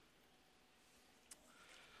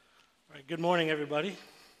All right, good morning, everybody.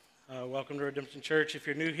 Welcome to Redemption Church. If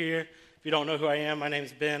you're new here, if you don't know who I am, my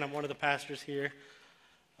name's Ben. I'm one of the pastors here,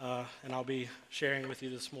 and I'll be sharing with you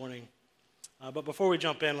this morning. But before we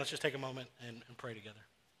jump in, let's just take a moment and pray together.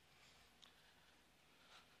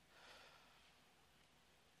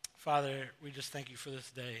 Father, we just thank you for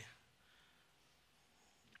this day.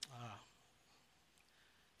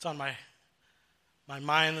 It's on my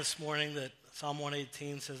mind this morning that Psalm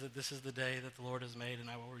 118 says that this is the day that the Lord has made, and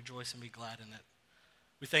I will rejoice and be glad in it.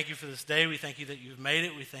 We thank you for this day. We thank you that you've made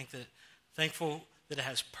it. Thankful that it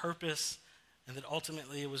has purpose, and that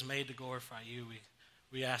ultimately it was made to glorify you.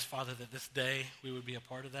 We ask, Father, that this day we would be a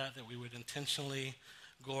part of that we would intentionally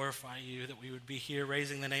glorify you, that we would be here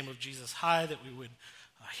raising the name of Jesus high, that we would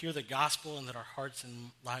hear the gospel, and that our hearts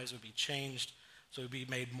and lives would be changed so we'd be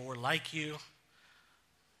made more like you,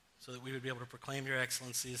 so that we would be able to proclaim your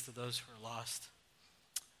excellencies to those who are lost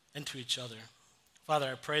and to each other.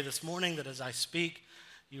 Father, I pray this morning that as I speak,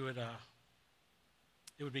 it would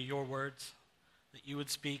be your words, that you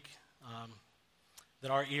would speak,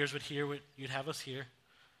 that our ears would hear what you'd have us hear,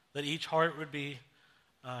 that each heart would be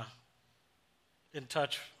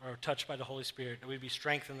touched by the Holy Spirit, that we'd be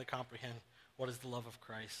strengthened to comprehend what is the love of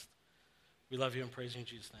Christ. We love you and praise you in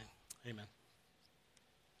Jesus' name. Amen.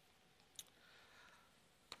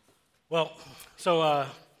 Well, so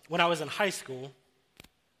when I was in high school,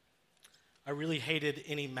 I really hated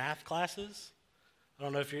any math classes. I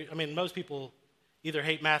don't know if most people either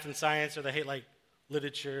hate math and science or they hate like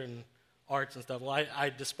literature and arts and stuff. Well, I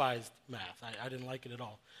despised math. I didn't like it at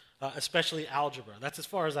all, especially algebra. That's as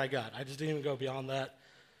far as I got. I just didn't even go beyond that.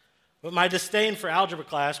 But my disdain for algebra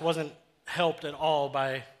class wasn't helped at all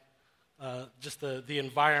by just the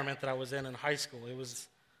environment that I was in high school. It was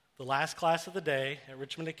the last class of the day at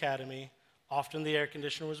Richmond Academy. Often the air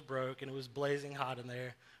conditioner was broke, and it was blazing hot in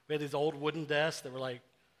there. We had these old wooden desks that were like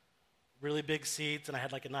really big seats, and I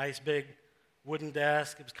had like a nice big wooden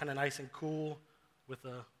desk. It was kind of nice and cool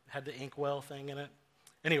had the inkwell thing in it.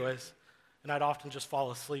 Anyways, and I'd often just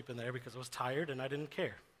fall asleep in there because I was tired and I didn't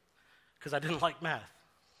care because I didn't like math.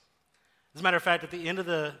 As a matter of fact, at the end of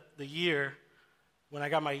the year, when I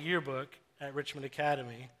got my yearbook at Richmond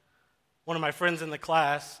Academy, one of my friends in the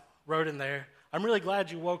class wrote in there, "I'm really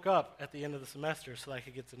glad you woke up at the end of the semester so that I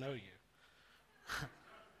could get to know you."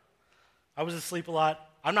 I was asleep a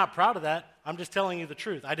lot. I'm not proud of that. I'm just telling you the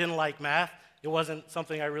truth. I didn't like math. It wasn't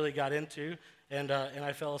something I really got into, and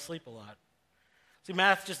I fell asleep a lot. See,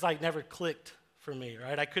 math just never clicked for me,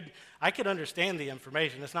 right? I could understand the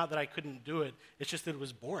information. It's not that I couldn't do it. It's just that it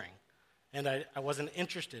was boring, and I wasn't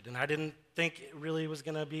interested, and I didn't think it really was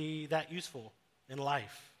going to be that useful in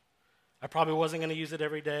life. I probably wasn't going to use it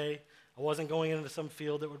every day. I wasn't going into some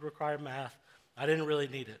field that would require math. I didn't really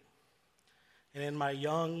need it. And in my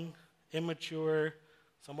young, immature,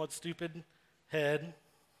 somewhat stupid head,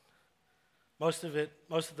 most of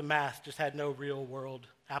the math just had no real-world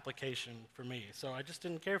application for me. So I just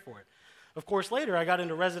didn't care for it. Of course, later I got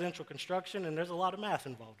into residential construction, and there's a lot of math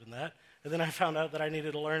involved in that. And then I found out that I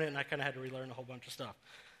needed to learn it, and I kind of had to relearn a whole bunch of stuff.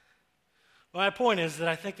 My point is that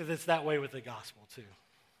I think that it's that way with the gospel too,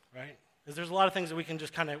 right? Is there's a lot of things that we can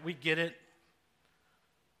just we get it,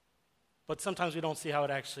 but sometimes we don't see how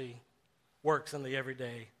it actually works in the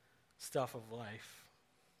everyday stuff of life.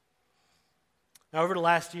 Now, over the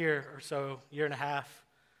last year or so, year and a half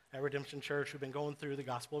at Redemption Church, we've been going through the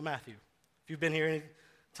Gospel of Matthew. If you've been here any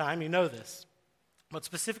time, you know this. But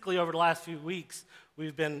specifically over the last few weeks,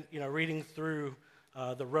 we've been reading through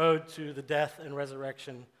the road to the death and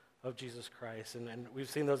resurrection of Jesus Christ, and we've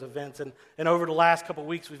seen those events, and over the last couple of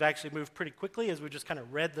weeks, we've actually moved pretty quickly as we just kind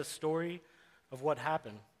of read the story of what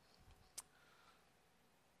happened.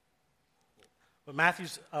 But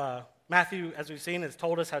Matthew, as we've seen, has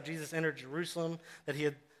told us how Jesus entered Jerusalem, that he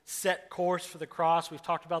had set course for the cross. We've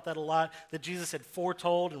talked about that a lot, that Jesus had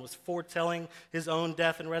foretold and was foretelling his own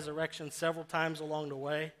death and resurrection several times along the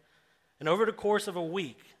way. And over the course of a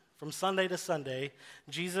week, from Sunday to Sunday,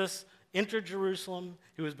 Jesus entered Jerusalem.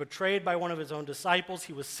 He was betrayed by one of his own disciples.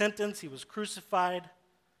 He was sentenced. He was crucified.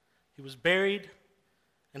 He was buried.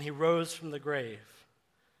 And he rose from the grave.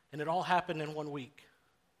 And it all happened in 1 week.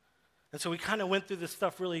 And so we kind of went through this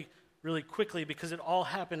stuff really, really quickly because it all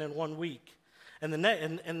happened in 1 week. And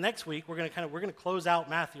next week we're going to close out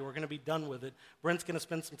Matthew. We're going to be done with it. Brent's going to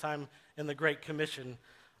spend some time in the Great Commission.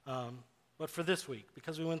 But for this week,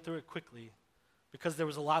 because we went through it quickly, because there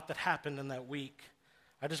was a lot that happened in that week,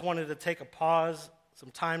 I just wanted to take a pause,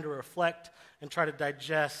 some time to reflect, and try to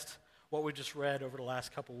digest what we just read over the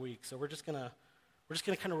last couple weeks. So we're just gonna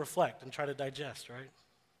kind of reflect and try to digest, right?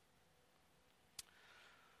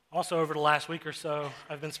 Also, over the last week or so,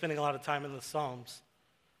 I've been spending a lot of time in the Psalms.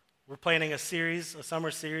 We're planning a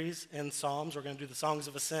summer series in Psalms. We're going to do the Songs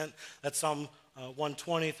of Ascent. That's Psalm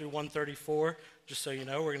 120 through 134. Just so you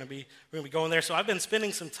know, we're going to be going there. So I've been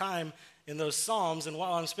spending some time in those Psalms, and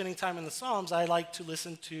while I'm spending time in the Psalms, I like to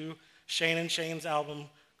listen to Shane and Shane's album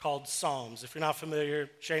called Psalms. If you're not familiar,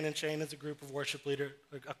 Shane and Shane is a group of worship leaders,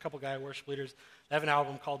 a couple guy worship leaders. They have an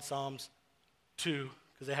album called Psalms 2,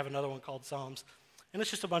 because they have another one called Psalms. And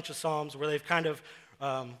it's just a bunch of Psalms where they've kind of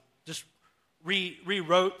just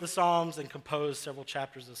rewrote the Psalms and composed several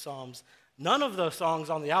chapters of Psalms. None of those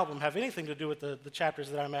songs on the album have anything to do with the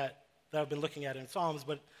chapters that I've been looking at in Psalms,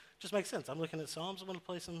 but it just makes sense. I'm looking at Psalms. I'm going to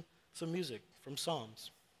play some music from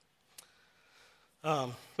Psalms.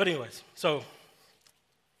 But anyways, so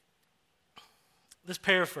this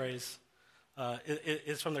paraphrase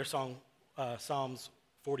is from their song Psalms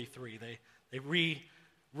 43. They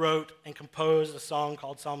rewrote and composed a song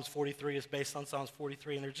called Psalms 43. It's based on Psalms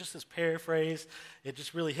 43, and there's just this paraphrase. It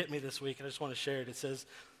just really hit me this week, and I just want to share it. It says,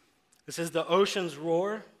 "The oceans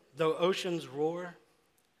roar, though oceans roar,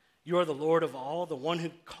 you are the Lord of all, the one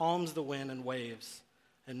who calms the wind and waves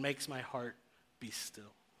and makes my heart be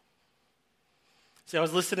still." See, I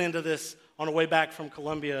was listening to this on the way back from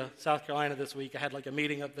Columbia, South Carolina this week. I had like a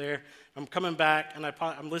meeting up there. I'm coming back, and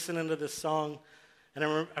I'm listening to this song, and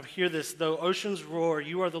I hear this, "Though oceans roar,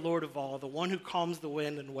 you are the Lord of all, the one who calms the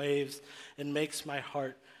wind and waves and makes my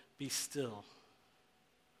heart be still."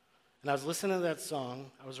 And I was listening to that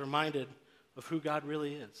song. I was reminded of who God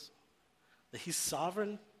really is, that he's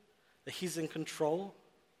sovereign, that he's in control,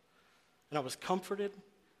 and I was comforted,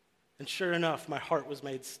 and sure enough, my heart was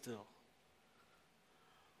made still.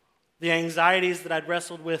 The anxieties that I'd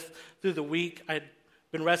wrestled with through the week, I'd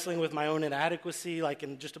been wrestling with my own inadequacy, like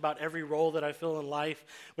in just about every role that I fill in life,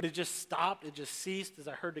 but it just stopped, it just ceased as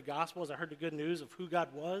I heard the gospel, as I heard the good news of who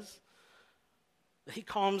God was, that he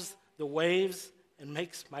calms the waves and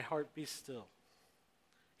makes my heart be still.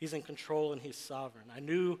 He's in control and he's sovereign. I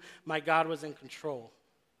knew my God was in control,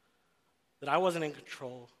 that I wasn't in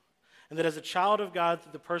control, and that as a child of God,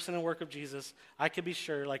 through the person and work of Jesus, I could be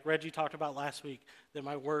sure, like Reggie talked about last week, that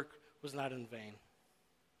my work was not in vain.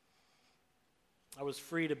 I was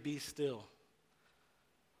free to be still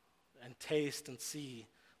and taste and see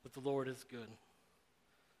that the Lord is good.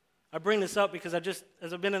 I bring this up because as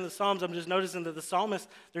I've been in the Psalms, I'm just noticing that the psalmists,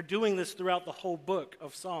 they're doing this throughout the whole book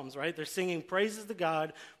of Psalms, right? They're singing praises to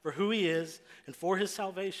God for who he is and for his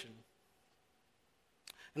salvation.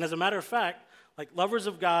 And as a matter of fact, like lovers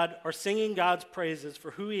of God are singing God's praises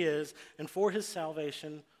for who he is and for his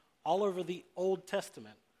salvation all over the Old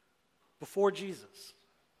Testament before Jesus.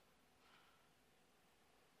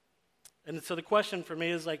 And so the question for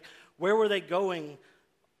me is like, where were they going?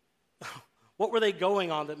 What were they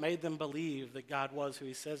going on that made them believe that God was who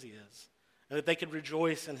he says he is, and that they could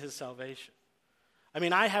rejoice in his salvation? I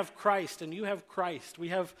mean, I have Christ and you have Christ. We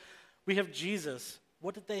have Jesus.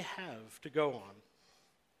 What did they have to go on?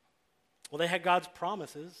 Well, they had God's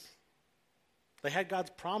promises. They had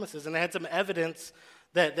God's promises, and they had some evidence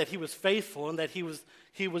that he was faithful and that he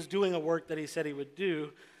was doing a work that he said he would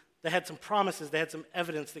do. They had some promises. They had some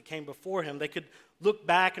evidence that came before him. They could look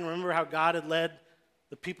back and remember how God had led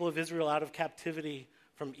the people of Israel out of captivity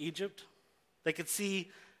from Egypt. They could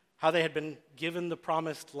see how they had been given the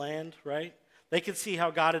promised land, right? They could see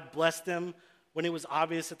how God had blessed them when it was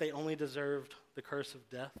obvious that they only deserved the curse of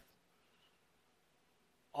death.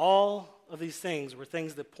 All of these things were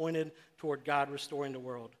things that pointed toward God restoring the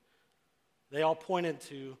world. They all pointed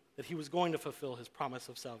to that he was going to fulfill his promise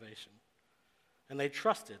of salvation. And they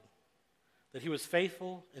trusted that he was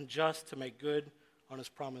faithful and just to make good on his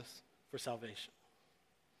promise for salvation.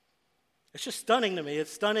 It's just stunning to me.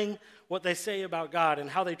 It's stunning what they say about God and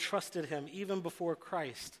how they trusted him even before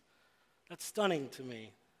Christ. That's stunning to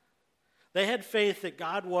me. They had faith that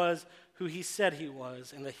God was who he said he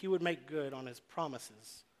was and that he would make good on his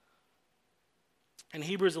promises. In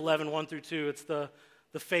Hebrews 11, 1 through 2, it's the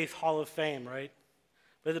faith hall of fame, right?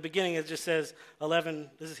 But at the beginning it just says,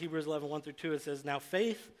 this is Hebrews 11, 1 through 2, it says, "Now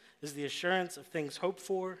faith is the assurance of things hoped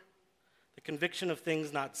for, the conviction of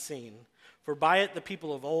things not seen. For by it the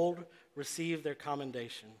people of old received their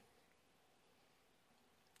commendation."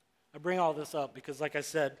 I bring all this up because, like I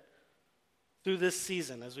said, through this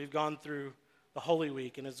season, as we've gone through the Holy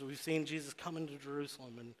Week, and as we've seen Jesus come into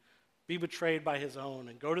Jerusalem and be betrayed by his own,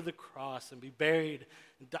 and go to the cross, and be buried,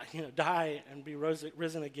 and die, and be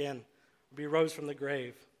risen again, be rose from the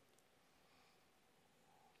grave.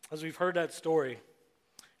 As we've heard that story,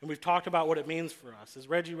 and we've talked about what it means for us, as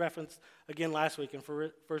Reggie referenced again last week in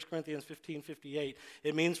 1 Corinthians 15:58,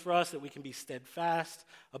 it means for us that we can be steadfast,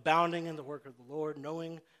 abounding in the work of the Lord,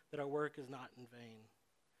 knowing that our work is not in vain.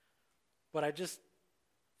 But I just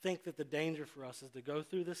think that the danger for us is to go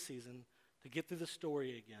through this season, to get through the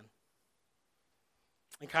story again,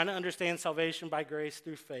 and kind of understand salvation by grace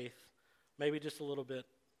through faith, maybe just a little bit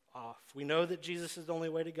off. We know that Jesus is the only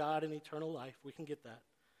way to God and eternal life. We can get that.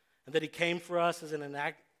 And that he came for us as an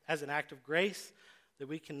act of grace, that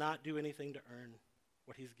we cannot do anything to earn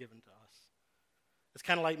what he's given to us. It's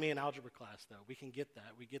kind of like me in algebra class, though. We can get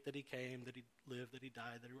that. We get that he came, that he lived, that he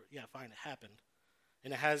died. Yeah, fine, it happened.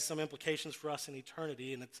 And it has some implications for us in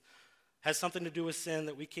eternity, and it has something to do with sin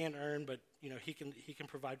that we can't earn, but he can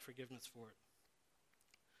provide forgiveness for it.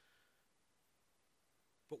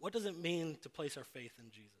 But what does it mean to place our faith in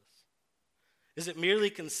Jesus? Is it merely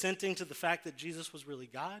consenting to the fact that Jesus was really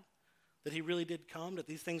God, that he really did come, that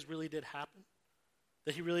these things really did happen,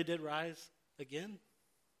 that he really did rise again?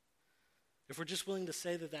 If we're just willing to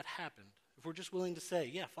say that happened, if we're just willing to say,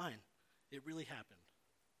 yeah, fine, it really happened,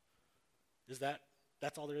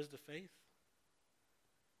 that's all there is to faith?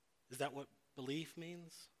 Is that what belief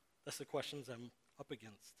means? That's the questions I'm up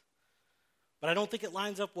against. But I don't think it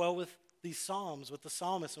lines up well with these Psalms, with the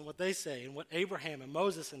psalmists and what they say, and what Abraham and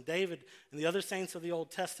Moses and David and the other saints of the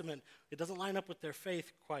Old Testament, it doesn't line up with their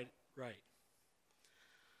faith quite right.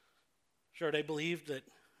 Sure, they believed that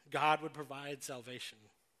God would provide salvation,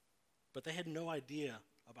 but they had no idea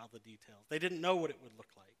about the details. They didn't know what it would look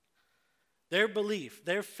like. Their belief,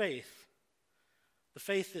 their faith, the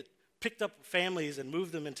faith that picked up families and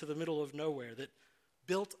moved them into the middle of nowhere, that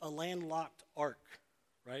built a landlocked ark,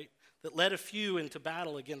 right? That led a few into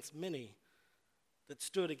battle against many, that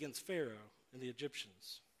stood against Pharaoh and the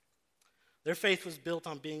Egyptians. Their faith was built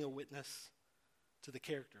on being a witness to the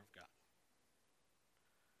character of God.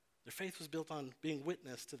 Their faith was built on being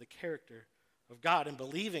witness to the character of God and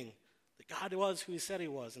believing that God was who he said he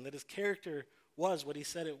was and that his character was what he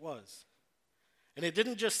said it was. And it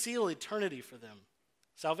didn't just seal eternity for them.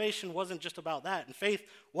 Salvation wasn't just about that, and faith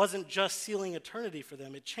wasn't just sealing eternity for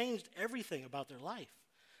them. It changed everything about their life.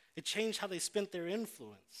 It changed how they spent their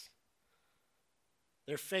influence.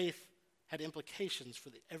 Their faith had implications for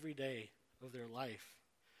the everyday of their life.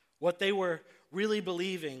 What they were really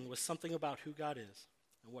believing was something about who God is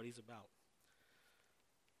and what he's about.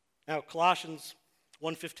 Now, Colossians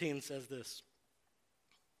 1:15 says this.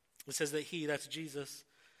 It says that he, that's Jesus,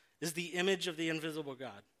 is the image of the invisible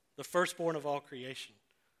God, the firstborn of all creation.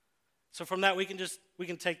 So from that we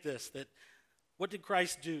can take this, that what did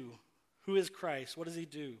Christ do? Who is Christ? What does he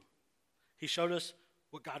do? He showed us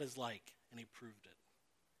what God is like, and he proved it.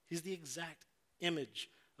 He's the exact image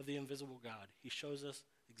of the invisible God. He shows us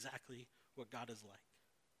exactly what God is like,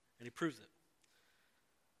 and he proves it.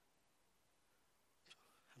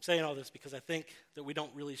 I'm saying all this because I think that we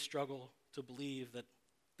don't really struggle to believe that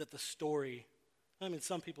the story,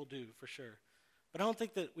 some people do for sure, but I don't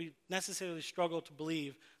think that we necessarily struggle to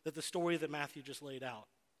believe that the story that Matthew just laid out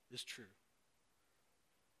is true.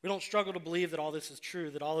 We don't struggle to believe that all this is true,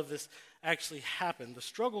 that all of this actually happened. The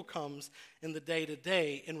struggle comes in the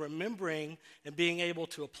day-to-day, in remembering and being able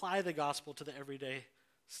to apply the gospel to the everyday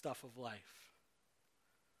stuff of life.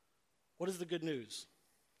 What is the good news?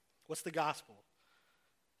 What's the gospel?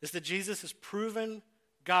 It's that Jesus has proven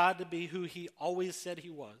God to be who he always said he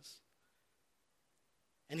was,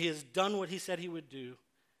 and he has done what he said he would do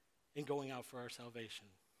in going out for our salvation.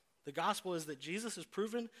 The gospel is that Jesus has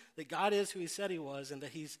proven that God is who he said he was and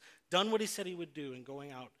that he's done what he said he would do in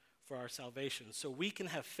going out for our salvation. So we can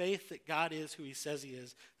have faith that God is who he says he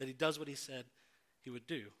is, that he does what he said he would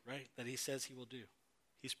do, right? That he says he will do.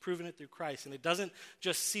 He's proven it through Christ. And it doesn't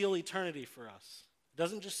just seal eternity for us. It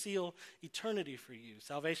doesn't just seal eternity for you.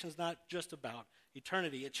 Salvation is not just about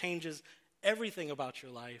eternity. It changes everything about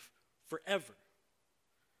your life forever.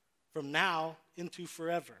 From now into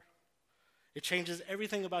forever. It changes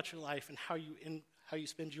everything about your life and how you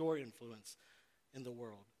spend your influence in the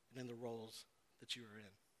world and in the roles that you are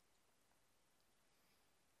in.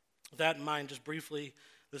 With that in mind, just briefly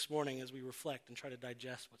this morning as we reflect and try to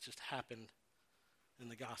digest what's just happened in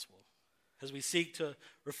the gospel. As we seek to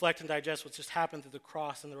reflect and digest what's just happened through the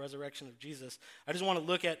cross and the resurrection of Jesus, I just want to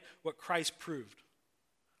look at what Christ proved.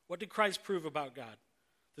 What did Christ prove about God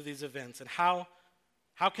through these events? And how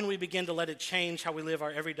can we begin to let it change how we live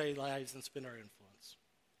our everyday lives and spend our influence?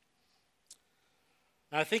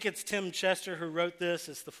 Now, I think it's Tim Chester who wrote this.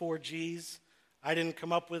 It's the 4 G's. I didn't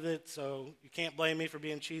come up with it, so you can't blame me for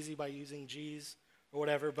being cheesy by using G's or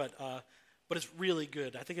whatever, but it's really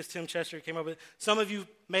good. I think it's Tim Chester who came up with it. Some of you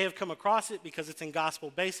may have come across it because it's in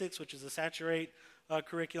Gospel Basics, which is a Saturate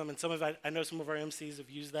curriculum, and I know some of our MCs have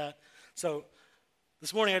used that. So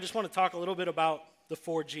this morning I just want to talk a little bit about the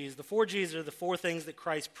 4 G's. The 4 G's are the 4 things that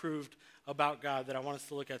Christ proved about God that I want us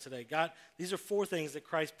to look at today. These are 4 things that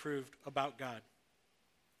Christ proved about God.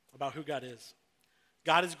 about who God is.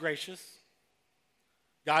 God is gracious.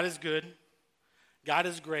 God is good. God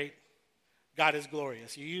is great. God is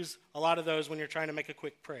glorious. You use a lot of those when you're trying to make a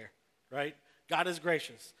quick prayer, right? God is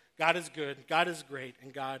gracious. God is good. God is great.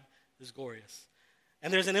 And God is glorious.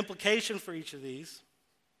 And there's an implication for each of these.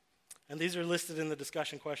 And these are listed in the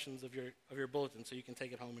discussion questions of your bulletin, so you can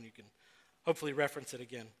take it home and you can hopefully reference it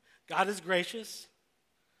again. God is gracious.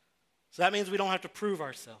 So that means we don't have to prove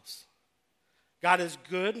ourselves. God is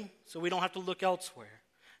good, so we don't have to look elsewhere.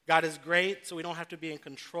 God is great, so we don't have to be in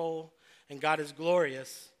control. And God is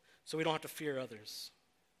glorious, so we don't have to fear others.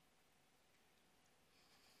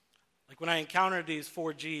 Like when I encountered these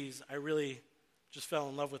 4 G's, I really just fell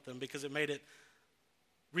in love with them because it made it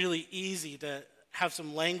really easy to have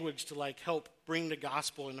some language to like help bring the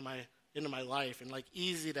gospel into my life, and like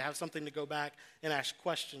easy to have something to go back and ask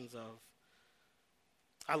questions of.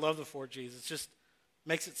 I love the 4 G's. It just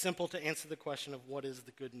makes it simple to answer the question of what is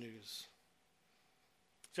the good news.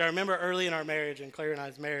 So I remember early in our marriage, in Claire and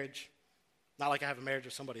I's marriage, not like I have a marriage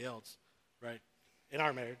with somebody else, right? In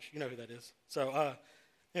our marriage, you know who that is. So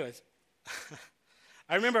anyways,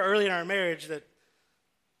 I remember early in our marriage that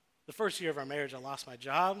the first year of our marriage, I lost my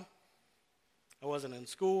job. I wasn't in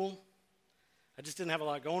school. I just didn't have a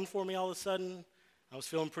lot going for me all of a sudden. I was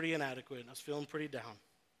feeling pretty inadequate. I was feeling pretty down.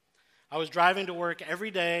 I was driving to work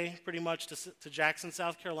every day, pretty much to Jackson,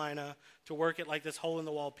 South Carolina, to work at like this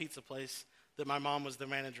hole-in-the-wall pizza place that my mom was the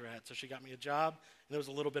manager at. So she got me a job, and there was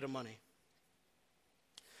a little bit of money.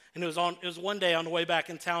 And it was one day on the way back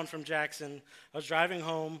in town from Jackson. I was driving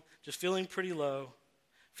home, just feeling pretty low,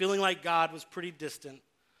 feeling like God was pretty distant,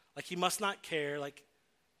 like he must not care, like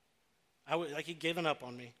he'd given up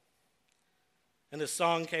on me. And this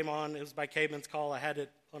song came on. It was by Caedmon's Call. I had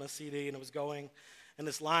it on a CD, and it was going. And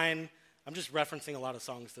this line, I'm just referencing a lot of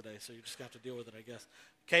songs today, so you're just going to have to deal with it, I guess.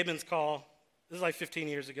 Caedmon's Call. This is like 15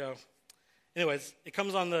 years ago. Anyways, it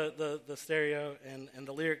comes on the stereo, and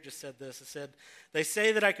the lyric just said this. It said, "They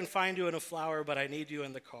say that I can find you in a flower, but I need you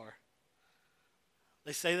in the car.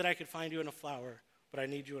 They say that I can find you in a flower, but I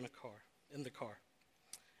need you in the car.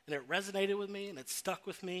 And it resonated with me, and it stuck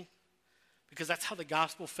with me, because that's how the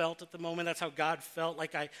gospel felt at the moment. That's how God felt.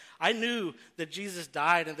 Like I knew that Jesus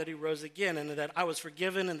died and that he rose again, and that I was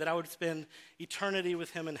forgiven, and that I would spend eternity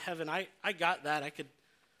with him in heaven. I got that.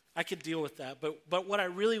 I could deal with that. But what I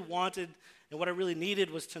really wanted and what I really needed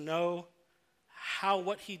was to know how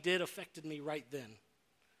what he did affected me right then.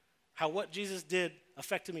 How what Jesus did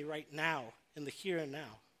affected me right now, in the here and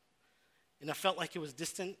now. And I felt like it was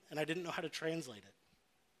distant, and I didn't know how to translate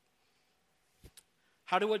it.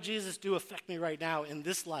 How did what Jesus do affect me right now in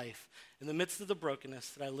this life, in the midst of the brokenness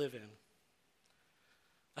that I live in?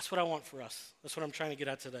 That's what I want for us. That's what I'm trying to get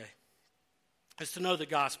at today. Is to know the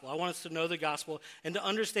gospel. I want us to know the gospel and to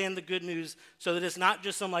understand the good news so that it's not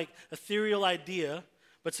just some like ethereal idea,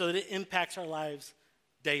 but so that it impacts our lives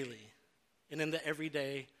daily and in the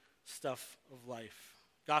everyday stuff of life.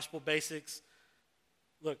 Gospel basics.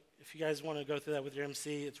 Look, if you guys want to go through that with your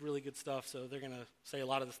MC, it's really good stuff, so they're going to say a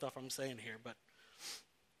lot of the stuff I'm saying here, but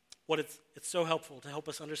it's so helpful to help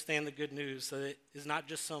us understand the good news so that it is not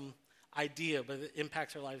just some idea, but it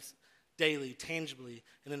impacts our lives daily, tangibly,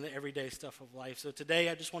 and in the everyday stuff of life. So today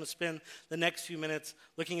I just want to spend the next few minutes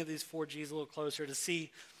looking at these 4 G's a little closer to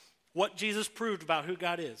see what Jesus proved about who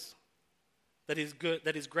God is. That he's good,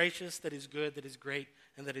 that he's gracious, that he's good, that he's great,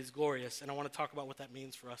 and that he's glorious. And I want to talk about what that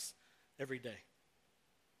means for us every day.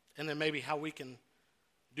 And then maybe how we can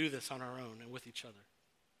do this on our own and with each other.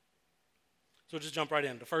 So we'll just jump right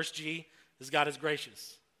in. The first G is God is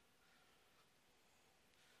gracious.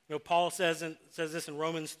 You know, Paul says this in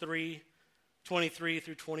Romans 3:23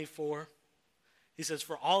 through 24. He says,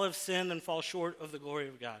 "For all have sinned and fall short of the glory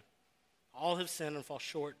of God." All have sinned and fall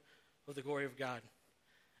short of the glory of God,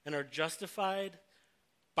 and are justified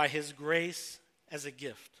by his grace as a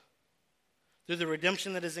gift, through the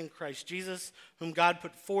redemption that is in Christ Jesus, whom God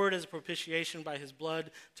put forward as a propitiation by his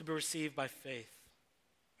blood to be received by faith.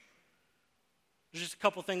 There's just a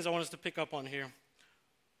couple things I want us to pick up on here.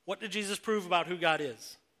 What did Jesus prove about who God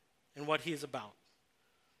is and what he is about?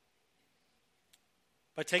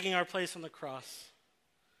 By taking our place on the cross,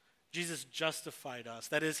 Jesus justified us.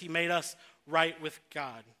 That is, he made us right with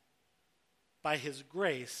God by his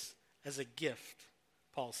grace as a gift,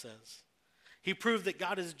 Paul says. He proved that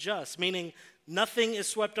God is just, meaning nothing is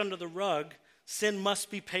swept under the rug. Sin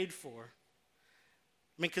must be paid for.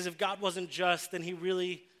 I mean, because if God wasn't just, then he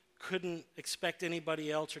really couldn't expect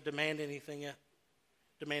anybody else or demand anything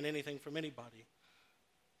from anybody.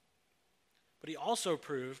 But he also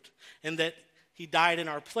proved, in that he died in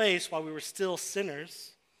our place while we were still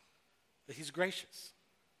sinners, that he's gracious.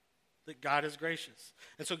 that God is gracious.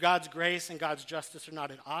 And so God's grace and God's justice are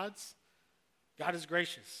not at odds. God is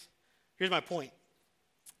gracious. Here's my point.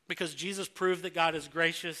 Because Jesus proved that God is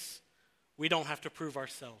gracious, we don't have to prove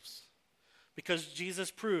ourselves. Because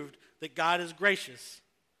Jesus proved that God is gracious,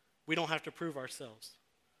 we don't have to prove ourselves.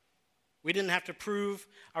 We didn't have to prove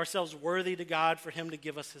ourselves worthy to God for him to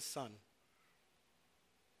give us his son.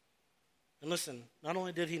 And listen, not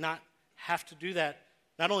only did he not have to do that,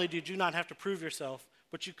 not only did you not have to prove yourself,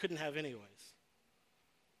 but you couldn't have anyways.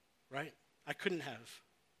 Right? I couldn't have.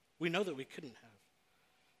 We know that we couldn't have.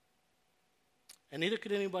 And neither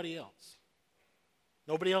could anybody else.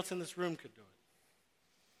 Nobody else in this room could do it.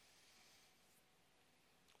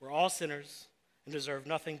 We're all sinners and deserve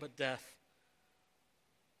nothing but death.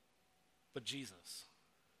 But Jesus,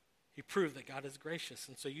 he proved that God is gracious.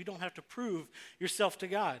 And so you don't have to prove yourself to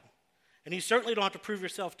God. And you certainly don't have to prove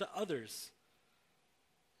yourself to others.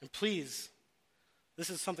 And please, this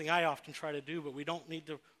is something I often try to do, but we don't need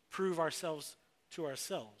to prove ourselves to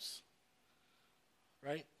ourselves.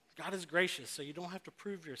 Right? God is gracious, so you don't have to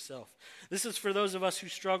prove yourself. This is for those of us who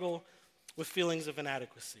struggle with feelings of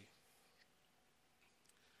inadequacy.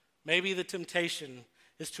 Maybe the temptation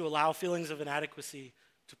is to allow feelings of inadequacy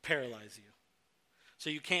to paralyze you. So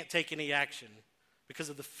you can't take any action because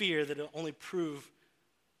of the fear that it'll only prove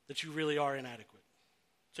that you really are inadequate.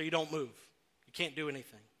 So you don't move. You can't do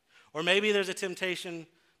anything. Or maybe there's a temptation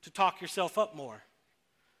to talk yourself up more,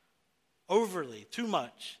 overly, too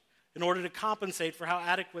much, in order to compensate for how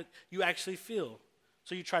adequate you actually feel.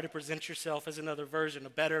 So you try to present yourself as another version, a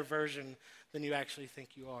better version than you actually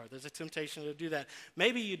think you are. There's a temptation to do that.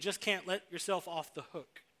 Maybe you just can't let yourself off the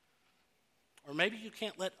hook. Or maybe you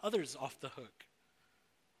can't let others off the hook.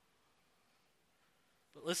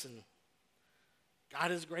 But listen,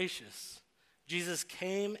 God is gracious. Jesus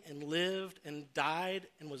came and lived and died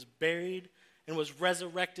and was buried and was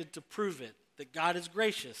resurrected to prove it, that God is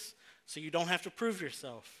gracious, so you don't have to prove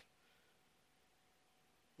yourself.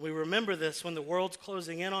 We remember this when the world's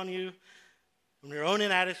closing in on you, when your own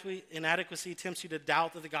inadequacy tempts you to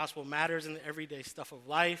doubt that the gospel matters in the everyday stuff of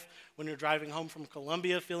life, when you're driving home from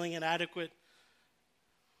Columbia feeling inadequate,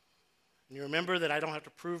 and you remember that I don't have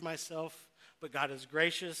to prove myself, but God is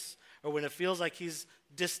gracious, or when it feels like he's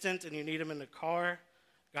distant and you need him in the car,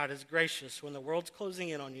 God is gracious. When the world's closing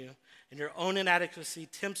in on you and your own inadequacy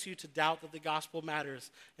tempts you to doubt that the gospel matters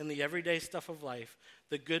in the everyday stuff of life,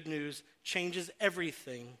 the good news changes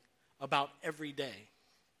everything about every day.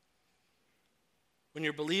 When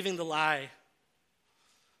you're believing the lie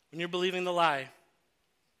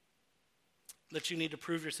that you need to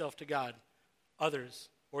prove yourself to God, others,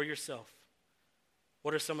 or yourself,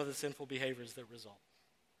 what are some of the sinful behaviors that result?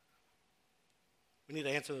 We need to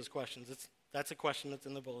answer those questions. That's a question that's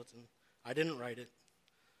in the bulletin. I didn't write it.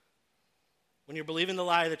 When you're believing the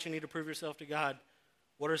lie that you need to prove yourself to God,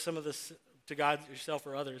 what are some of the, to God, yourself,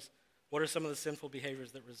 or others, what are some of the sinful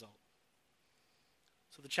behaviors that result?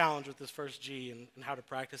 So the challenge with this first G and how to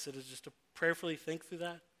practice it is just to prayerfully think through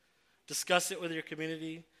that, discuss it with your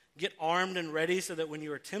community, get armed and ready so that when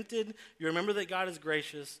you are tempted, you remember that God is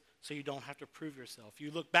gracious, so you don't have to prove yourself.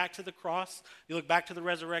 You look back to the cross, you look back to the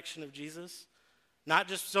resurrection of Jesus, not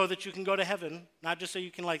just so that you can go to heaven, not just so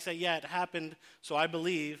you can say, yeah, it happened, so I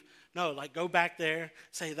believe. No, go back there,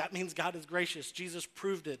 say, that means God is gracious. Jesus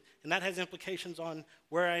proved it. And that has implications on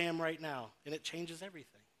where I am right now. And it changes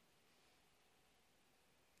everything.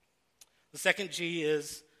 The second G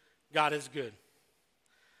is God is good.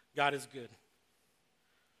 God is good.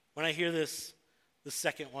 When I hear this, the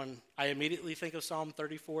second one, I immediately think of Psalm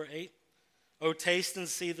 34:8. Oh, taste and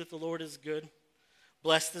see that the Lord is good.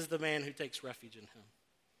 Blessed is the man who takes refuge in him.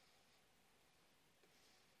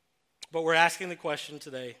 But we're asking the question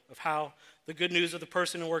today of how the good news of the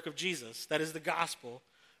person and work of Jesus, that is the gospel,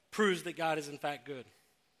 proves that God is in fact good.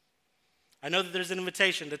 I know that there's an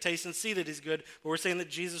invitation to taste and see that he's good, but we're saying that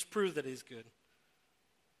Jesus proved that he's good.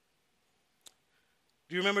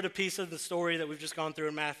 Do you remember the piece of the story that we've just gone through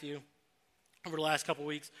in Matthew over the last couple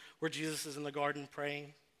weeks where Jesus is in the garden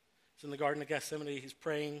praying? He's in the Garden of Gethsemane, he's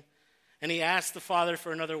praying. And he asks the Father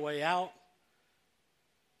for another way out,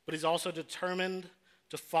 but he's also determined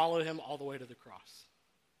to follow him all the way to the cross.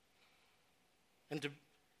 And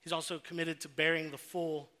he's also committed to bearing the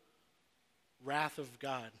full wrath of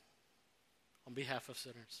God on behalf of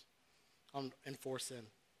sinners and for sin.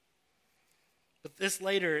 But this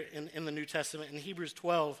later in the New Testament, in Hebrews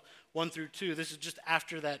 12, 1 through 2, this is just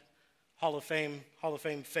after that Hall of Fame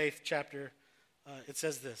faith chapter, it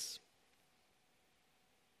says this.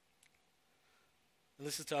 And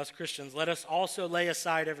this is to us Christians. Let us also lay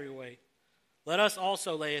aside every weight Let us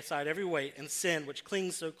also lay aside every weight and sin which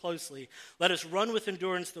clings so closely. Let us run with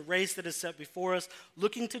endurance the race that is set before us,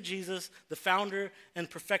 looking to Jesus, the founder and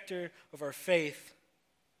perfecter of our faith,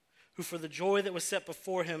 who for the joy that was set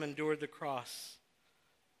before him endured the cross,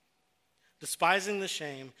 despising the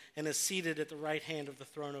shame, and is seated at the right hand of the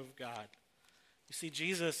throne of God. You see,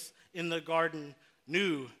 Jesus in the garden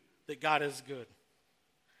knew that God is good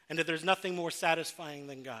and that there's nothing more satisfying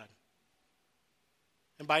than God.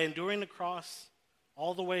 And by enduring the cross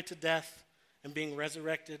all the way to death and being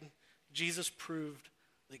resurrected, Jesus proved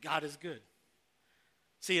that God is good.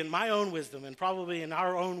 See, in my own wisdom, and probably in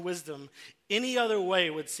our own wisdom, any other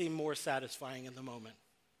way would seem more satisfying in the moment.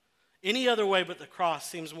 Any other way but the cross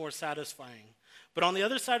seems more satisfying. But on the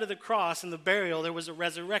other side of the cross and the burial, there was a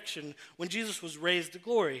resurrection when Jesus was raised to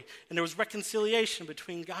glory. And there was reconciliation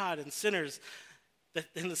between God and sinners,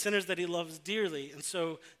 and the sinners that he loves dearly. And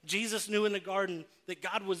so Jesus knew in the garden that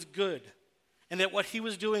God was good and that what he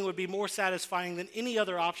was doing would be more satisfying than any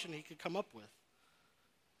other option he could come up with.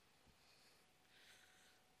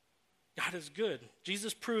 God is good.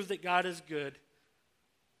 Jesus proved that God is good.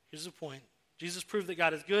 Here's the point. Jesus proved that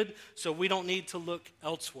God is good, so we don't need to look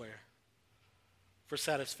elsewhere for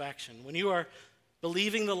satisfaction. When you are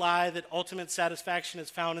believing the lie that ultimate satisfaction is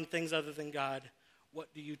found in things other than God,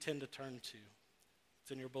 what do you tend to turn to?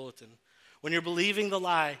 It's in your bulletin. When you're believing the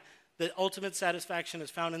lie that ultimate satisfaction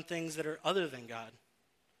is found in things that are other than God,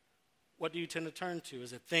 what do you tend to turn to?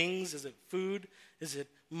 Is it things? Is it food? Is it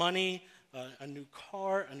money? A new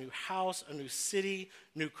car? A new house? A new city?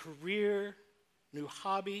 New career? New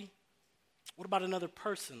hobby? What about another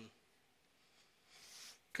person?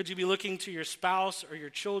 Could you be looking to your spouse or your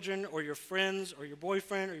children or your friends or your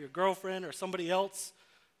boyfriend or your girlfriend or somebody else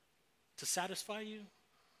to satisfy you?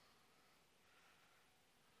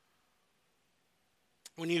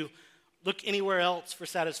 When you look anywhere else for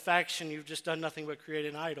satisfaction, you've just done nothing but create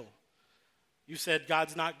an idol. You said,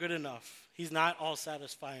 God's not good enough. He's not all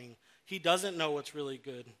satisfying. He doesn't know what's really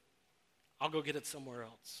good. I'll go get it somewhere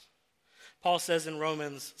else. Paul says in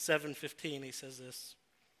Romans 7:15, he says this,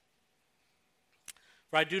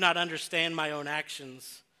 "For I do not understand my own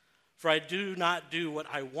actions, for I do not do what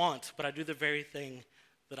I want, but I do the very thing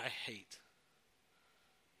that I hate."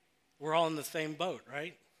 We're all in the same boat,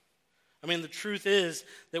 right? I mean, the truth is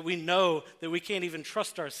that we know that we can't even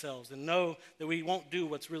trust ourselves and know that we won't do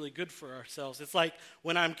what's really good for ourselves. It's like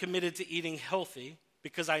when I'm committed to eating healthy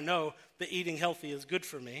because I know that eating healthy is good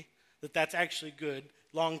for me, that that's actually good.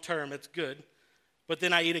 Long term, it's good. But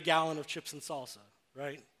then I eat a gallon of chips and salsa,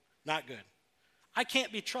 right? Not good. I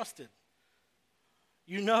can't be trusted.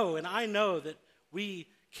 You know, and I know that we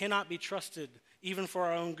cannot be trusted even for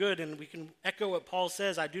our own good. And we can echo what Paul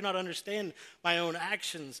says, I do not understand my own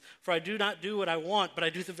actions, for I do not do what I want, but I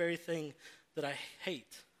do the very thing that I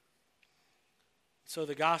hate. So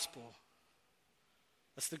the gospel,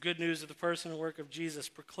 that's the good news of the person and work of Jesus,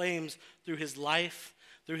 proclaims through his life,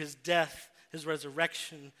 through his death, his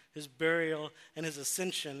resurrection, his burial, and his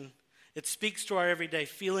ascension. It speaks to our everyday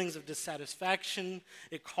feelings of dissatisfaction.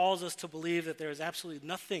 It calls us to believe that there is absolutely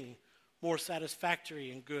nothing more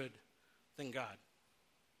satisfactory and good than God.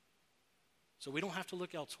 So we don't have to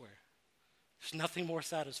look elsewhere. There's nothing more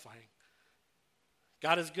satisfying.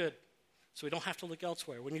 God is good, so we don't have to look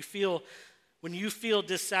elsewhere. When you feel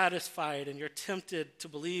dissatisfied and you're tempted to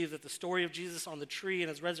believe that the story of Jesus on the tree and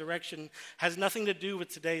his resurrection has nothing to do with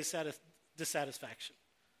today's dissatisfaction,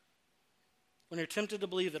 when you're tempted to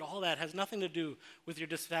believe that all that has nothing to do with your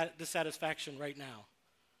dissatisfaction right now,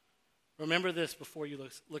 remember this before you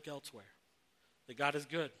look elsewhere, that God is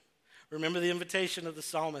good. Remember the invitation of the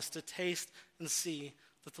psalmist to taste and see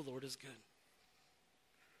that the Lord is good.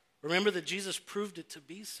 Remember that Jesus proved it to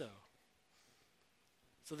be so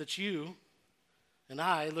that you and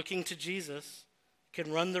I, looking to Jesus,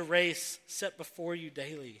 can run the race set before you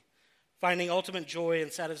daily, finding ultimate joy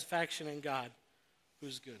and satisfaction in God,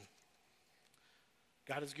 who's good.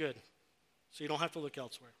 God is good, so you don't have to look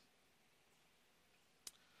elsewhere.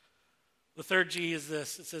 The third G is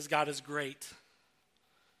this. It says God is great.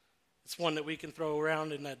 It's one that we can throw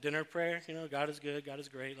around in that dinner prayer. You know, God is good, God is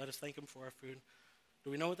great. Let us thank him for our food.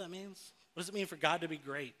 Do we know what that means? What does it mean for God to be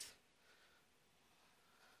great?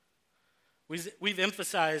 We've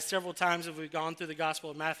emphasized several times as we've gone through the Gospel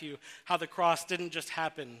of Matthew how the cross didn't just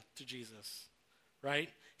happen to Jesus, right?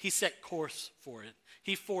 He set course for it.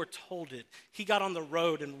 He foretold it. He got on the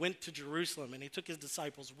road and went to Jerusalem, and he took his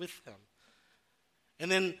disciples with him.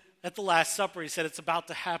 And then at the Last Supper, he said, it's about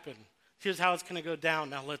to happen. Here's how it's going to go down.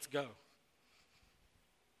 Now let's go.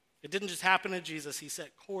 It didn't just happen to Jesus. He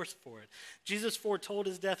set course for it. Jesus foretold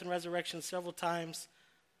his death and resurrection several times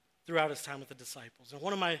throughout his time with the disciples. And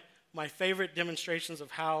one of my my favorite demonstrations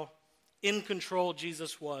of how in control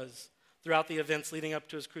Jesus was throughout the events leading up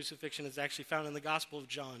to his crucifixion is actually found in the Gospel of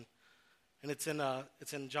John. And it's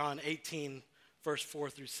in John 18, verse 4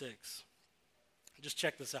 through 6. Just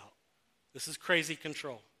check this out. This is crazy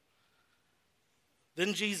control.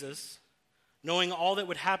 Then Jesus, knowing all that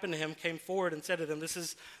would happen to him, came forward and said to them,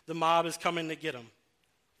 the mob is coming to get him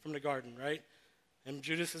from the garden, right? And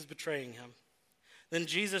Judas is betraying him. Then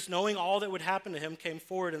Jesus, knowing all that would happen to him, came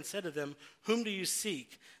forward and said to them, whom do you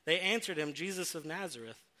seek? They answered him, Jesus of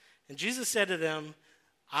Nazareth. And Jesus said to them,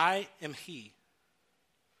 I am he.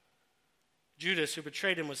 Judas, who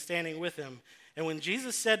betrayed him, was standing with him. And when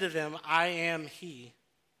Jesus said to them, I am he,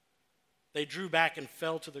 they drew back and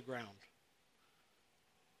fell to the ground.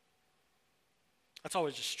 That's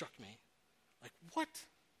always just struck me. Like, what?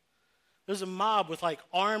 There's a mob with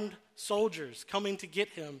armed soldiers coming to get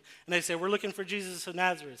him. And they say, we're looking for Jesus of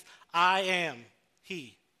Nazareth. I am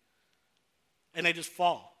he. And they just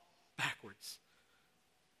fall backwards.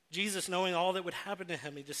 Jesus, knowing all that would happen to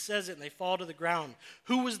him, he just says it and they fall to the ground.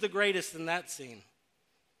 Who was the greatest in that scene?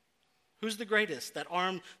 Who's the greatest? The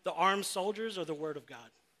armed soldiers or the word of God?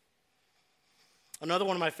 Another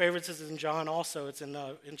one of my favorites is in John also. It's in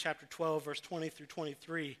chapter 12, verse 20 through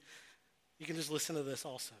 23. You can just listen to this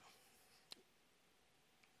also.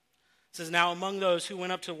 It says, now among those who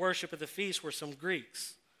went up to worship at the feast were some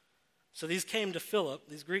Greeks. So these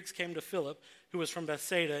Greeks came to Philip, who was from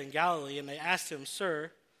Bethsaida in Galilee, and they asked him,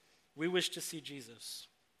 Sir, we wish to see Jesus.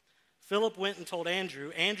 Philip went and told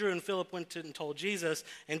Andrew. Andrew and Philip went and told Jesus,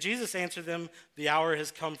 and Jesus answered them, the hour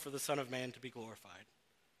has come for the Son of Man to be glorified.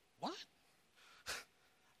 What?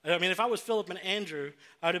 I mean, if I was Philip and Andrew,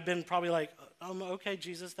 I would have been probably like, okay,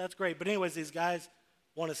 Jesus, that's great. But anyways, these guys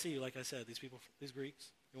want to see you, like I said. These people, these Greeks,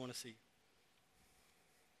 they want to see you.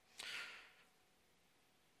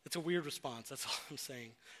 It's a weird response, that's all I'm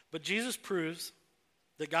saying. But Jesus proves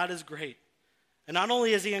that God is great. And not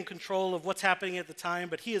only is he in control of what's happening at the time,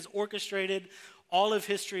 but he has orchestrated all of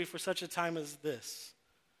history for such a time as this,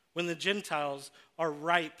 when the Gentiles are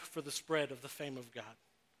ripe for the spread of the fame of God.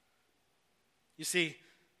 You see,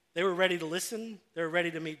 they were ready to listen. They were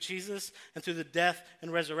ready to meet Jesus. And through the death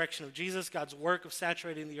and resurrection of Jesus, God's work of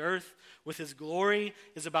saturating the earth with his glory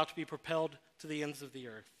is about to be propelled to the ends of the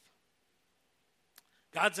earth.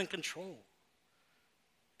 God's in control.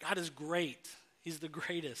 God is great. He's the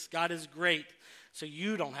greatest. God is great, so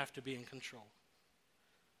you don't have to be in control.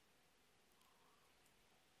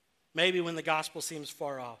 Maybe when the gospel seems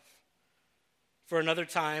far off, for another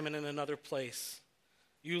time and in another place,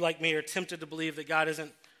 you, like me, are tempted to believe that God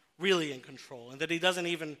isn't really in control and that he doesn't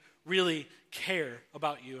even really care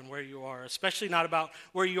about you and where you are, especially not about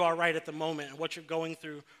where you are right at the moment and what you're going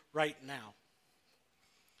through right now.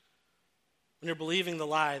 When you're believing the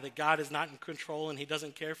lie that God is not in control and he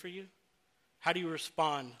doesn't care for you, how do you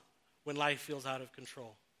respond when life feels out of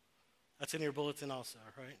control? That's in your bulletin also,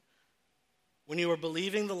 right? When you are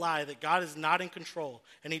believing the lie that God is not in control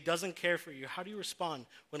and he doesn't care for you, how do you respond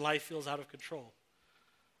when life feels out of control?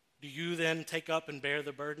 Do you then take up and bear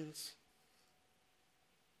the burdens?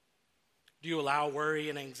 Do you allow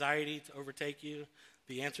worry and anxiety to overtake you?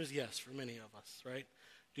 The answer is yes for many of us, right?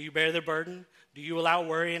 Do you bear the burden? Do you allow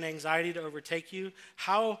worry and anxiety to overtake you?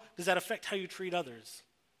 How does that affect how you treat others?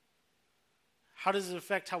 How does it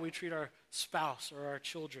affect how we treat our spouse or our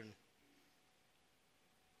children?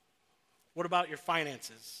 What about your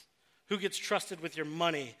finances? Who gets trusted with your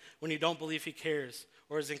money when you don't believe he cares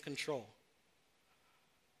or is in control?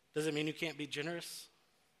 Does it mean you can't be generous?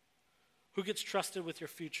 Who gets trusted with your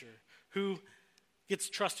future? Who gets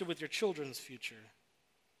trusted with your children's future?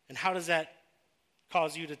 And how does that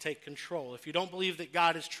cause you to take control? If you don't believe that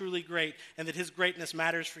God is truly great and that his greatness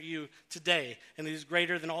matters for you today and that he's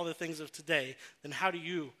greater than all the things of today, then how do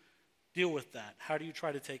you deal with that? How do you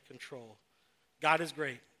try to take control? God is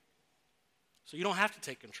great, so you don't have to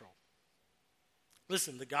take control.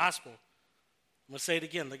 Listen, the gospel, I'm going to say it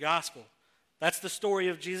again, the gospel, that's the story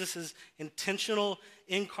of Jesus' intentional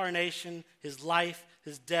incarnation, his life,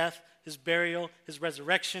 his death, his burial, his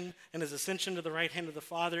resurrection, and his ascension to the right hand of the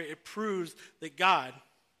Father. It proves that God,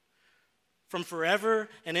 from forever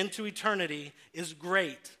and into eternity, is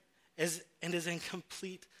great and is in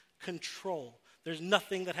complete control. There's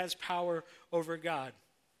nothing that has power over God.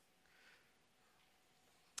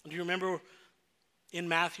 Do you remember in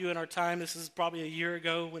Matthew in our time, this is probably a year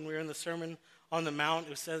ago when we were in the Sermon on the Mount,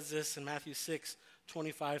 it says this in Matthew 6,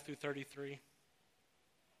 25 through 33.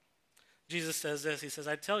 Jesus says this, he says,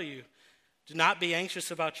 I tell you, do not be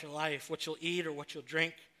anxious about your life, what you'll eat or what you'll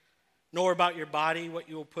drink, nor about your body, what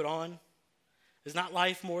you will put on. Is not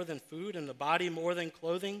life more than food and the body more than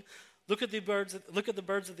clothing? Look at the birds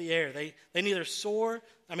of the air. They neither sow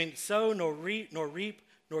nor reap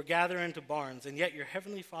nor gather into barns, and yet your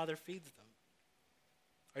heavenly Father feeds them.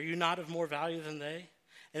 Are you not of more value than they?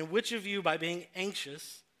 And which of you, by being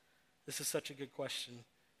anxious, this is such a good question,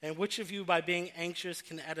 and which of you, by being anxious,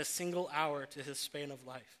 can add a single hour to his span of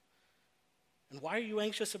life? And why are you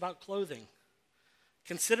anxious about clothing?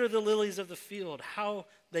 Consider the lilies of the field, how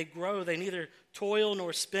they grow. They neither toil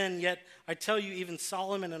nor spin, yet I tell you, even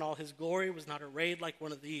Solomon in all his glory was not arrayed like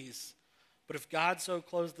one of these. But if God so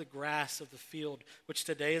clothes the grass of the field, which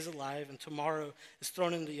today is alive and tomorrow is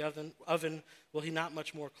thrown into the oven, will he not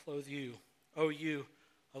much more clothe you, O you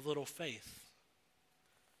of little faith?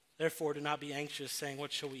 Therefore, do not be anxious, saying,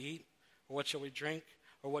 what shall we eat? Or what shall we drink?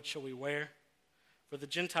 Or what shall we wear? For the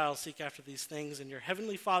Gentiles seek after these things, and your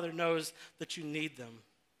heavenly Father knows that you need them.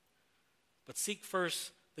 But seek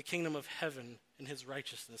first the kingdom of heaven and his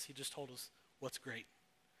righteousness. He just told us what's great.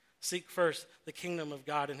 Seek first the kingdom of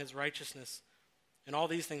God and his righteousness, and all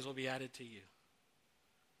these things will be added to you.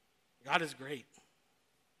 God is great.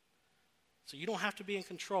 So you don't have to be in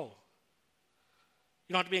control.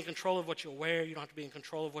 You don't have to be in control of what you'll wear. You don't have to be in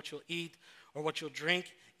control of what you'll eat or what you'll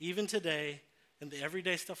drink. Even today, in the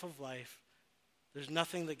everyday stuff of life, there's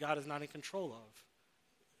nothing that God is not in control of.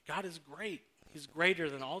 God is great. He's greater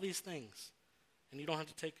than all these things, and you don't have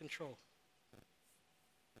to take control.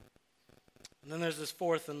 And then there's this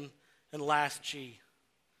fourth and last G,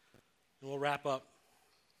 and we'll wrap up.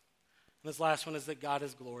 And this last one is that God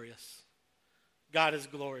is glorious. God is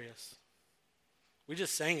glorious. We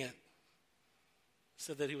just sang it.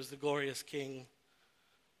 Said that he was the glorious King.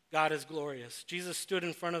 God is glorious. Jesus stood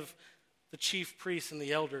in front of the chief priests and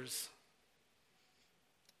the elders.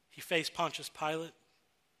 He faced Pontius Pilate,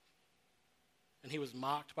 and he was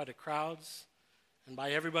mocked by the crowds and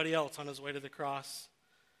by everybody else on his way to the cross.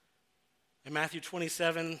 In Matthew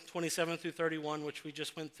 27 through 31, which we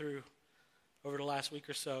just went through over the last week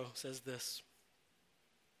or so, says this.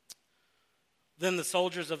 Then the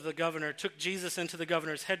soldiers of the governor took Jesus into the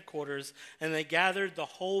governor's headquarters, and they gathered the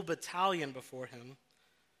whole battalion before him.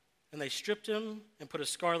 And they stripped him and put a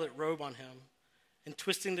scarlet robe on him. And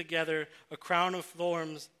twisting together a crown of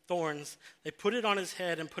thorns, they put it on his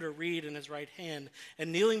head and put a reed in his right hand.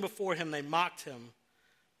 And kneeling before him, they mocked him,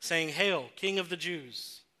 saying, "Hail, King of the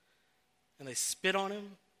Jews!" And they spit on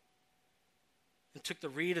him and took the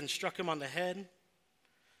reed and struck him on the head.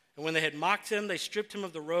 And when they had mocked him, they stripped him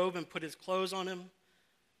of the robe and put his clothes on him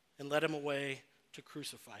and led him away to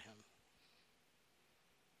crucify him.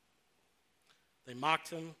 They mocked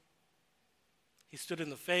him. He stood in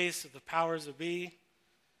the face of the powers that be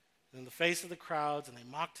and in the face of the crowds, and they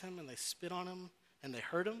mocked him and they spit on him and they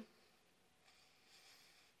hurt him.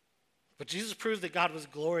 But Jesus proved that God was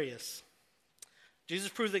glorious. Jesus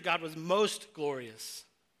proved that God was most glorious,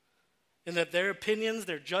 and that their opinions,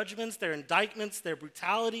 their judgments, their indictments, their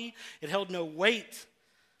brutality, it held no weight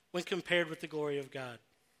when compared with the glory of God.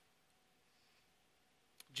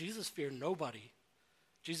 Jesus feared nobody.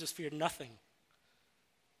 Jesus feared nothing.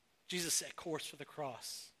 Jesus set course for the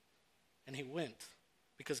cross, and he went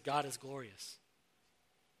because God is glorious.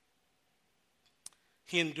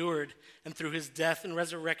 He endured, and through his death and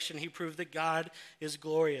resurrection, he proved that God is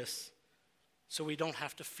glorious, so we don't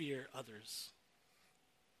have to fear others.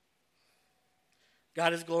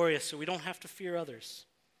 God is glorious, so we don't have to fear others.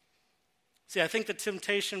 See, I think the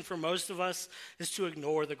temptation for most of us is to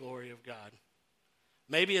ignore the glory of God.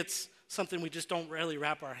 Maybe it's something we just don't really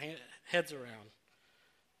wrap our heads around.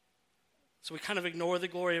 So we kind of ignore the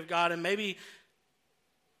glory of God, and maybe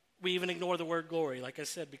we even ignore the word glory, like I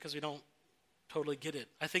said, because we don't totally get it.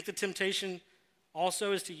 I think the temptation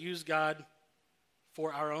also is to use God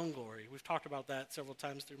for our own glory. We've talked about that several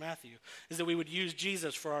times through Matthew, is that we would use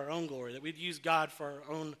Jesus for our own glory, that we'd use God for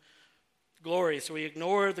our own glory. So we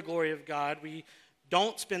ignore the glory of God. We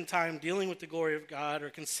don't spend time dealing with the glory of God or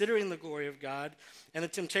considering the glory of God. And the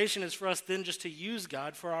temptation is for us then just to use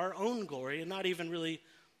God for our own glory and not even really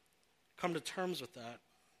come to terms with that.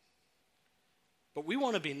 But we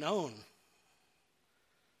want to be known.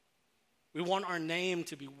 We want our name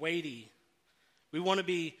to be weighty. We want to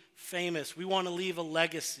be famous. We want to leave a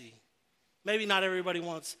legacy. Maybe not everybody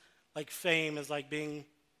wants fame as being,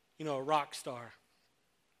 a rock star.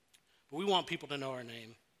 But we want people to know our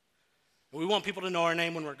name. And we want people to know our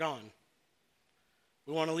name when we're gone.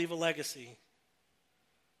 We want to leave a legacy.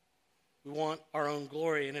 We want our own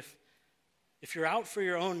glory. And if you're out for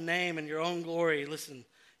your own name and your own glory, listen,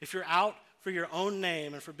 if you're out for your own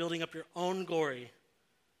name and for building up your own glory,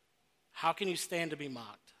 how can you stand to be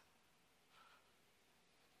mocked?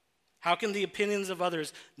 How can the opinions of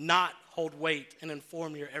others not hold weight and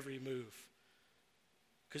inform your every move?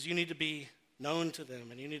 because you need to be known to them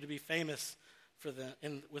and you need to be famous for them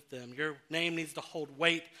and with them. Your name needs to hold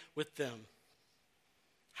weight with them.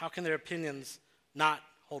 How can their opinions not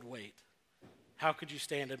hold weight? How could you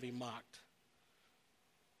stand and be mocked?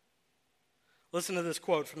 Listen to this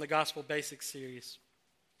quote from the Gospel Basics series.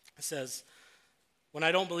 It says, "When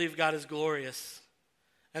I don't believe God is glorious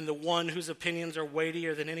and the one whose opinions are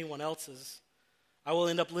weightier than anyone else's, I will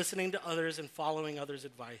end up listening to others and following others'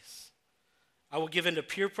 advice. I will give in to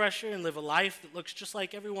peer pressure and live a life that looks just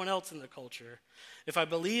like everyone else in the culture. If I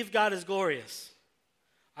believe God is glorious,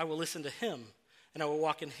 I will listen to him and I will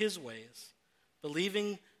walk in his ways.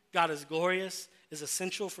 Believing God is glorious is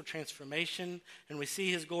essential for transformation, and we see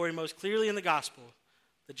his glory most clearly in the gospel,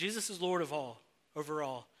 that Jesus is Lord of all, over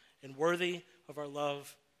all, and worthy of our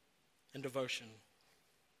love and devotion."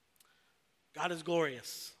 God is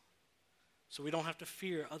glorious, so we don't have to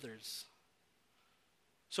fear others.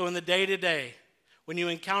 So in the day-to-day, when you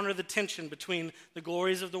encounter the tension between the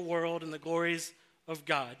glories of the world and the glories of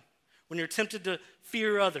God, when you're tempted to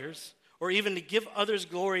fear others, or even to give others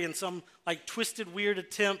glory in some like twisted, weird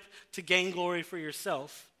attempt to gain glory for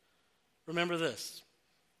yourself, remember this: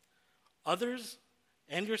 others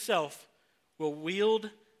and yourself will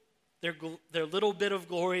wield their little bit of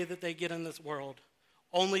glory that they get in this world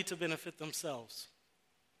only to benefit themselves.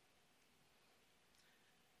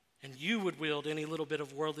 And you would wield any little bit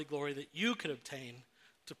of worldly glory that you could obtain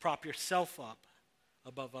to prop yourself up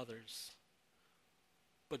above others.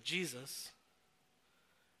 But Jesus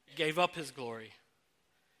gave up his glory.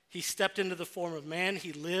 He stepped into the form of man.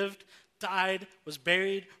 He lived, died, was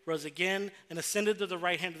buried, rose again, and ascended to the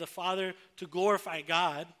right hand of the Father to glorify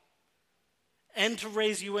God and to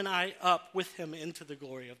raise you and I up with him into the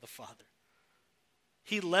glory of the Father.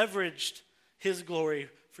 He leveraged his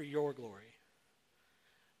glory for your glory.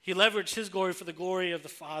 He leveraged his glory for the glory of the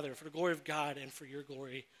Father, for the glory of God, and for your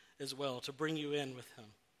glory as well, to bring you in with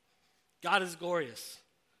him. God is glorious,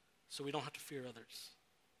 so we don't have to fear others.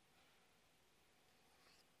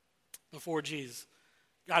 The 4 G's.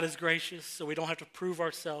 God is gracious, so we don't have to prove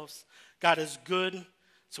ourselves. God is good,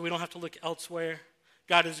 so we don't have to look elsewhere.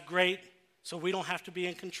 God is great, so we don't have to be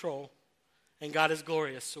in control. And God is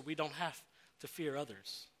glorious, so we don't have to fear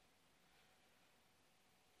others.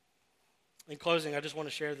 In closing, I just want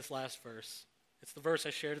to share this last verse. It's the verse I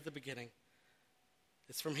shared at the beginning.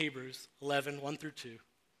 It's from Hebrews 11, 1 through 2. It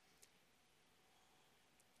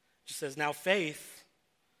just says, "Now faith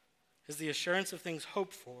is the assurance of things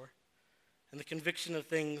hoped for and the conviction of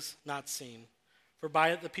things not seen. For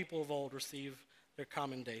by it the people of old receive their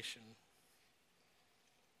commendation."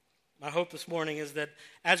 My hope this morning is that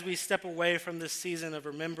as we step away from this season of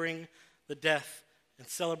remembering the death and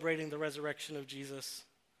celebrating the resurrection of Jesus,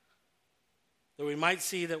 that we might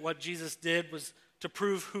see that what Jesus did was to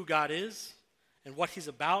prove who God is and what he's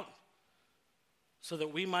about, so that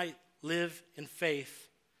we might live in faith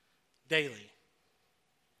daily,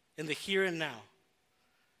 in the here and now,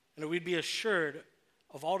 and that we'd be assured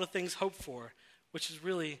of all the things hoped for, which is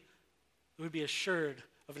really, we'd be assured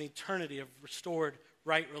of an eternity of restored,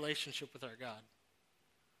 right relationship with our God.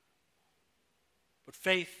 But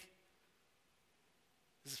faith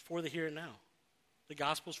is for the here and now. The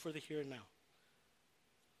gospel's for the here and now.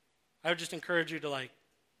 I would just encourage you to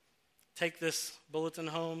take this bulletin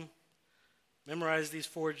home, memorize these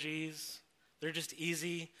 4 G's. They're just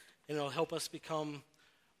easy, and it'll help us become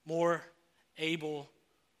more able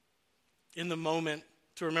in the moment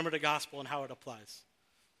to remember the gospel and how it applies.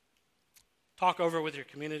 Talk over with your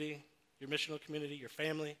community, your missional community, your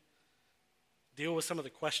family. Deal with some of the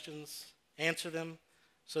questions. Answer them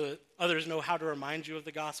so that others know how to remind you of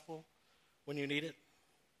the gospel when you need it.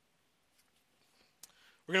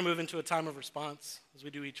 We're going to move into a time of response, as we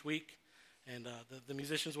do each week. And the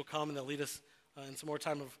musicians will come and they'll lead us in some more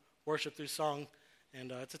time of worship through song.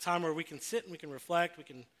 And it's a time where we can sit and we can reflect, we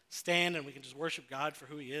can stand and we can just worship God for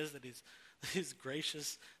who he is, that he's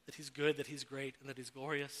gracious, that he's good, that he's great, and that he's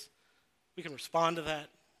glorious. We can respond to that.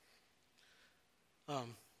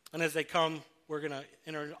 And as they come, we're going to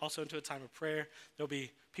enter also into a time of prayer. There'll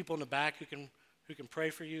be people in the back who can pray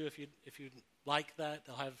for you if you'd like that.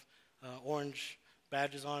 They'll have orange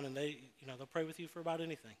badges on, and they'll pray with you for about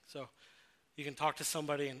anything. So you can talk to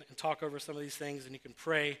somebody and talk over some of these things, and you can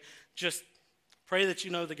pray. Just pray that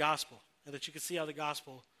you know the gospel and that you can see how the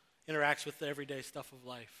gospel interacts with the everyday stuff of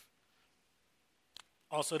life.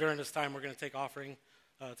 Also, during this time, we're going to take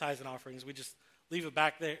tithes and offerings. We just leave it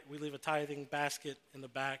back there. We leave a tithing basket in the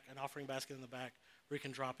back, an offering basket in the back, where you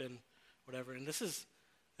can drop in whatever. And this is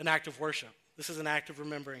an act of worship. This is an act of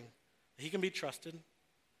remembering that he can be trusted,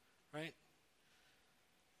 right?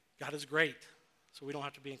 God is great, so we don't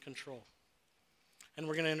have to be in control. and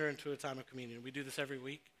we're going to enter into a time of communion. We do this every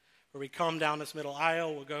week, where we come down this middle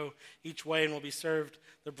aisle. We'll go each way, and we'll be served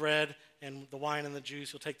the bread and the wine and the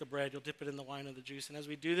juice. You'll take the bread, you'll dip it in the wine and the juice. And as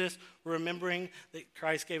we do this, we're remembering that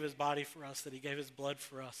Christ gave his body for us, that he gave his blood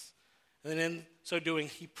for us. And then in so doing,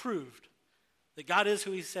 he proved that God is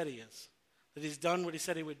who he said he is, that he's done what he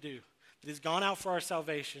said he would do, that he's gone out for our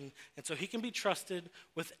salvation, and so he can be trusted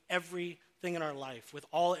with everything in our life, with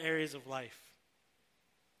all areas of life.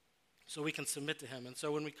 So we can submit to him. And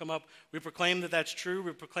so when we come up, we proclaim that that's true.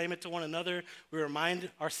 We proclaim it to one another. We remind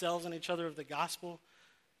ourselves and each other of the gospel,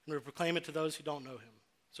 and we proclaim it to those who don't know him.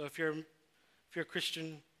 So if you're a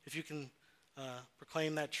Christian, if you can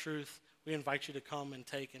proclaim that truth, we invite you to come and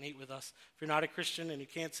take and eat with us. If you're not a Christian and you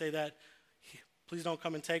can't say that, please don't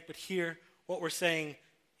come and take, but hear what we're saying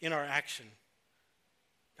in our action.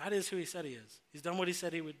 God is who he said he is. He's done what he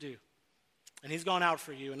said he would do. And he's gone out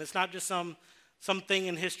for you. And it's not just something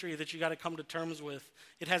in history that you got to come to terms with.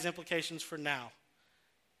 It has implications for now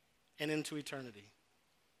and into eternity.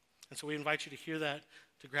 And so we invite you to hear that,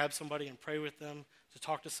 to grab somebody and pray with them, to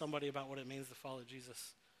talk to somebody about what it means to follow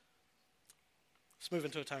Jesus. Let's move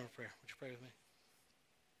into a time of prayer. Would you pray with me?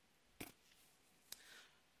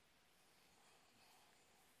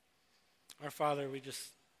 Our Father, we just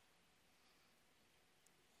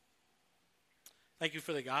thank you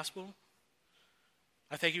for the gospel.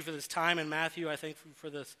 I thank you for this time in Matthew. I thank you for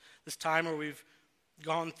this time where we've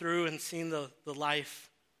gone through and seen the life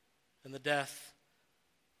and the death,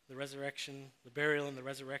 the resurrection, the burial and the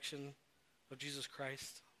resurrection of Jesus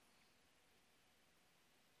Christ.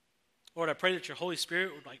 Lord, I pray that your Holy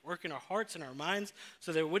Spirit would work in our hearts and our minds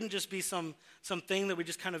so that it wouldn't just be something that we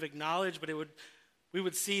just kind of acknowledge, but we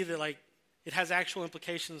would see that it has actual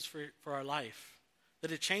implications for our life,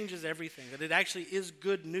 that it changes everything, that it actually is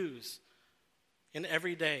good news in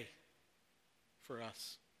every day for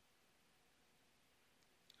us.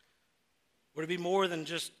 Would it be more than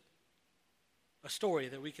just a story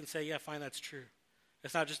that we can say, yeah, fine, that's true.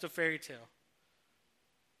 It's not just a fairy tale.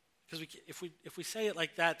 Because if we say it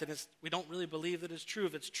like that, then we don't really believe that it's true.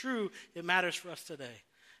 If it's true, it matters for us today.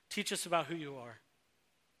 Teach us about who you are.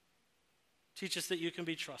 Teach us that you can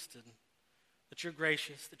be trusted, that you're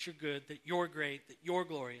gracious, that you're good, that you're great, that you're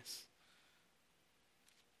glorious.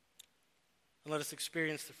 And let us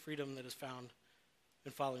experience the freedom that is found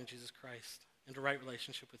in following Jesus Christ and a right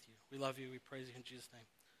relationship with you. We love you. We praise you in Jesus'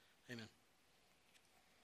 name. Amen.